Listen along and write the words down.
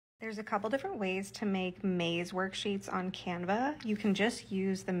There's a couple different ways to make maze worksheets on Canva. You can just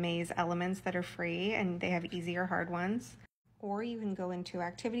use the maze elements that are free and they have easy or hard ones. Or you can go into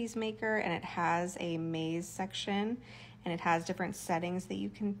Activities Maker and it has a maze section and it has different settings that you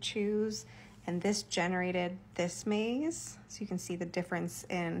can choose. And this generated this maze. So you can see the difference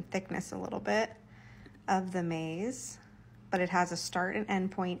in thickness a little bit of the maze. But it has a start and end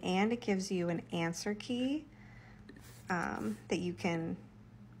point and it gives you an answer key that you can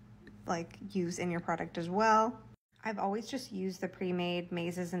use in your product as well. I've always just used the pre-made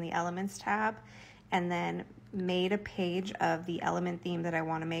mazes in the elements tab and then made a page of the element theme that I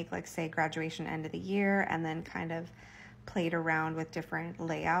want to make, like say graduation end of the year, and then kind of played around with different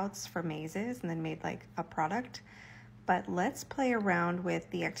layouts for mazes and then made like a product. But let's play around with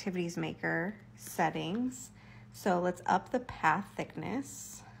the Activities Maker settings. So let's up the path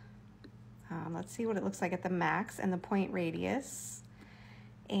thickness. Let's see what it looks like at the max and the point radius.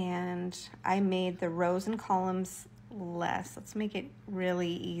 And I made the rows and columns less. Let's make it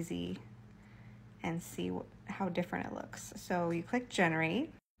really easy and see how different it looks. So you click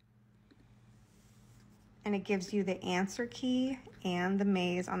generate and it gives you the answer key and the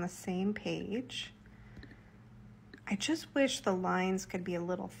maze on the same page. I just wish the lines could be a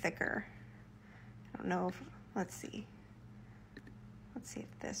little thicker. I don't know if, let's see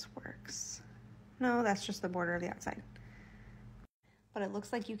if this works. No, that's just the border of the outside. But it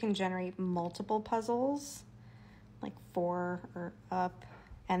looks like you can generate multiple puzzles, like 4 or up.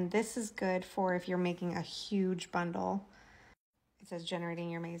 And this is good for if you're making a huge bundle. It says generating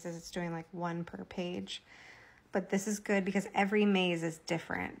your mazes, it's doing like 1 per page. But this is good because every maze is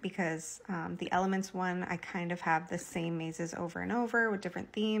different because the elements one, I kind of have the same mazes over and over with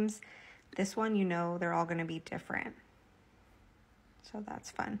different themes. This one, you know, they're all gonna be different. So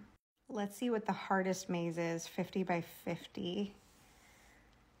that's fun. Let's see what the hardest maze is, 50 by 50.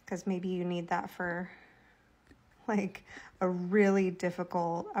 Because maybe you need that for like a really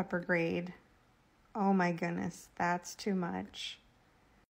difficult upper grade. Oh my goodness, that's too much.